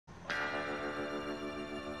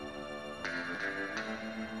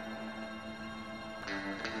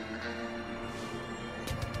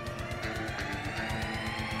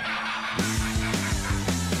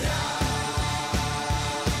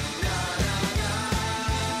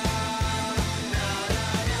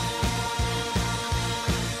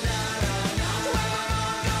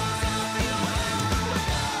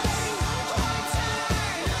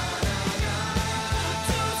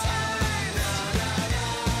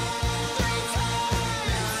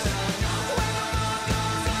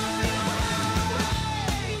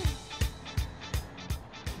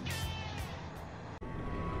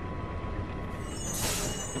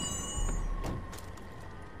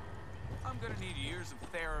need years of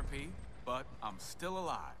therapy, but I'm still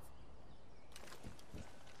alive.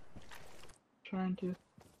 Trying to.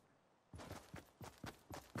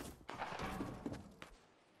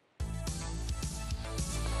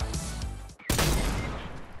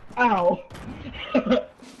 Ow!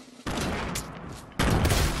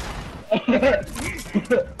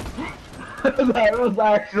 That was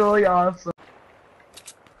actually awesome.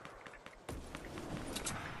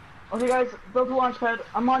 Okay guys, build the launch pad.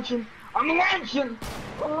 I'm launching! I'm launching!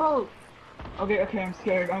 Oh! Okay, I'm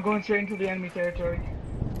scared. I'm going straight into the enemy territory.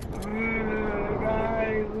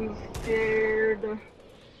 Guys, I'm scared.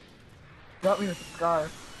 Got me with the scar.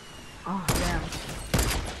 Oh, damn.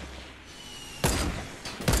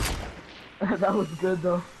 That was good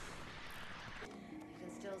though. You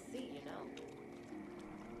can still see, you know.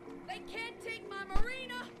 They can't take my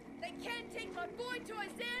Marina, they can't take my boy Toy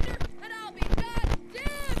Xander, and I'll be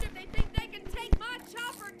goddamned if they think they can take my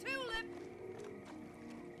chopper Tulip.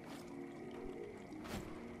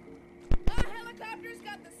 My helicopter's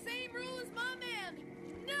got the same rule as my man.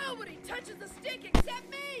 Nobody touches the stick except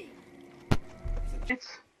me.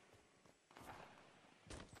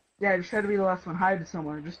 Yeah, just try to be the last one. Hide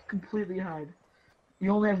somewhere. Just completely hide.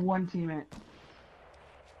 You only have one teammate.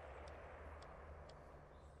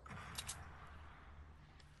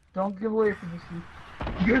 Don't give away your position.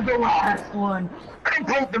 You're the last one.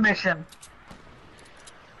 Complete the mission.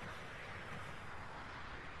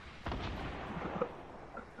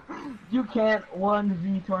 You can't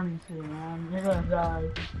 1v22, man. You're gonna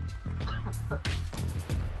die.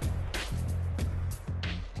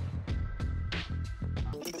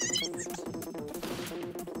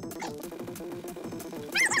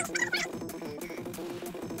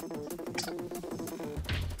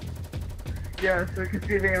 Yeah, so you can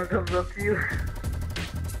see if anyone comes up to you.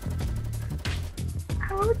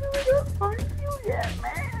 How did we not find you yet,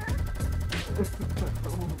 man?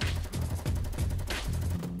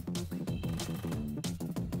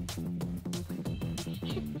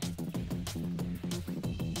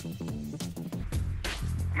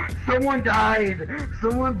 Someone died!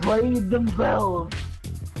 Someone played themselves!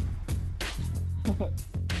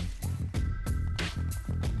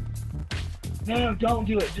 No, don't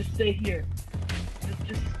do it. Just stay here.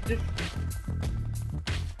 Just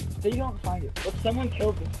stay, don't find it. But someone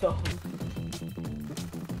killed themselves.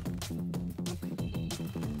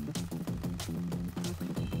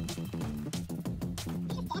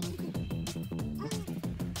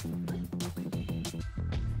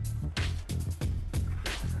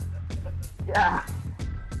 Yeah.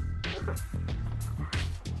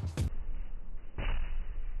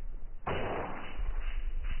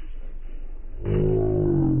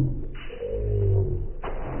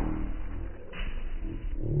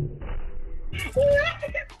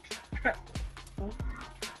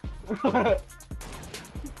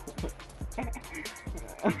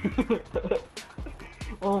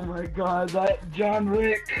 Oh my god, that John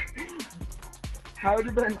Wick. How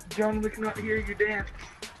did that John Wick not hear you dance?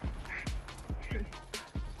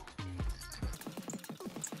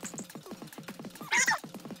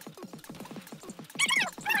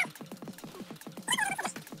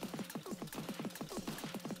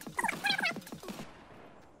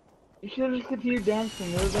 You should have just continued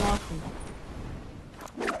dancing, it would have been awesome.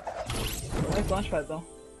 Nice launchpad though.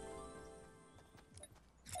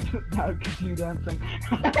 Now continue dancing.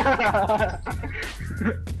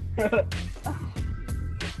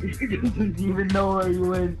 He doesn't even know where you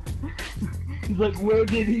went. He's like, where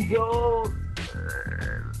did he go?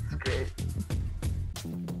 That's great.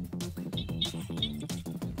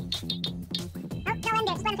 Oh, go in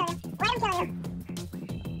there, just let him kill you. Let him kill you. Alright.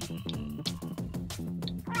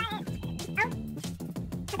 Oh.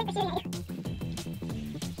 I think they're shooting at you.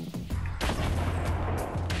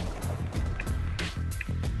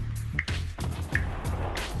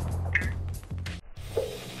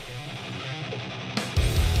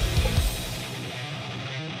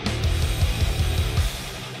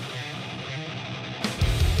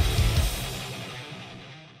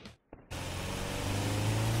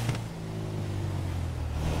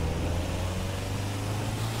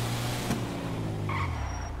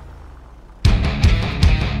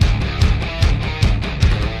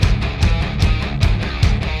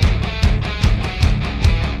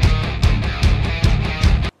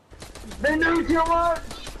 They knew too much!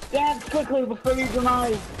 Dance quickly before you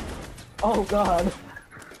demise! Oh god.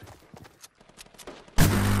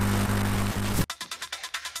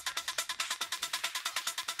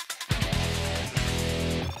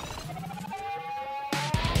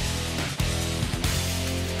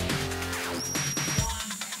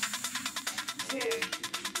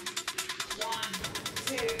 One,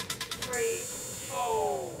 two, three.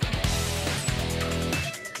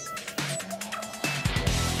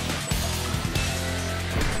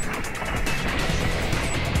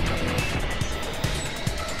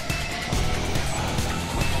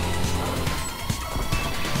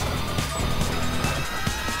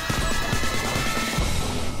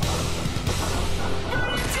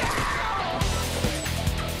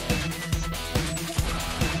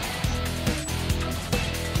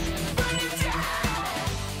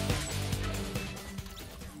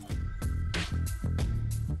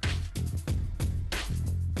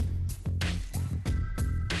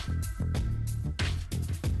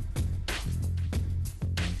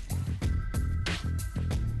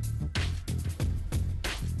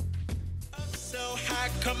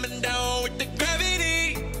 like coming down with the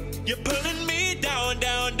gravity. You're pulling me down,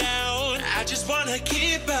 down, down. I just wanna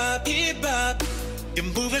keep up, keep up. You're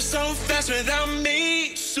moving so fast without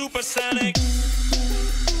me. Supersonic.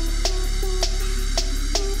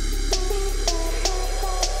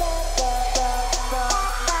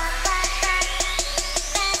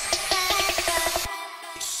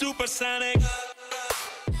 Supersonic.